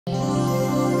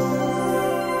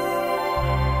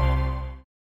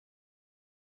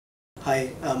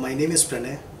Hi, my name is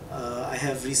Pranay. I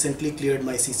have recently cleared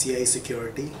my CCIE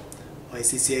security. My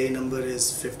CCIE number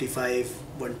is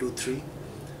 55123.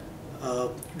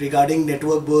 Regarding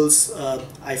network bulls,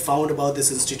 I found about this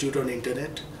institute on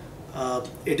internet.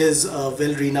 It is a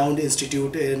well-renowned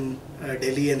institute in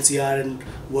Delhi NCR and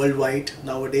worldwide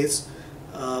nowadays.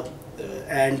 I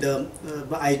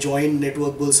joined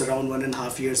Network Bulls around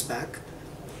 1.5 years back.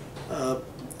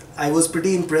 I was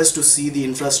pretty impressed to see the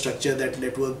infrastructure that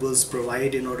Network Bulls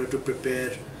provide in order to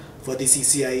prepare for the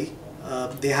CCIE.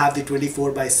 They have the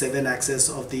 24/7 access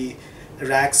of the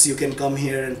racks. You can come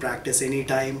here and practice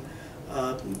anytime.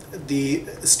 The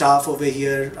staff over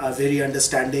here are very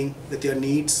understanding with your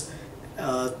needs,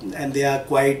 and they are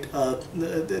quite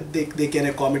they can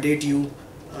accommodate you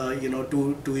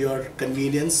to your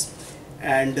convenience.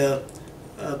 And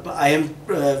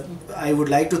I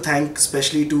would like to thank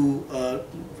especially to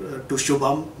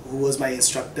Shubham, who was my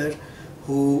instructor,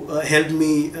 who helped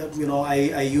me.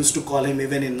 I used to call him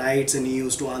even in nights, and he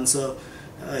used to answer.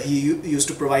 He used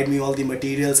to provide me all the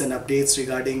materials and updates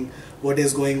regarding what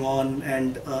is going on and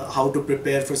how to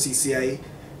prepare for CCIE.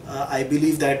 I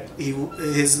believe that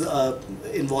his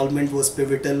involvement was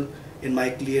pivotal in my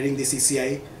clearing the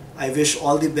CCIE. I wish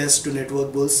all the best to Network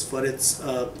Bulls for its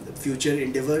future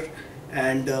endeavor,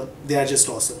 and they are just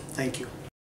awesome. Thank you.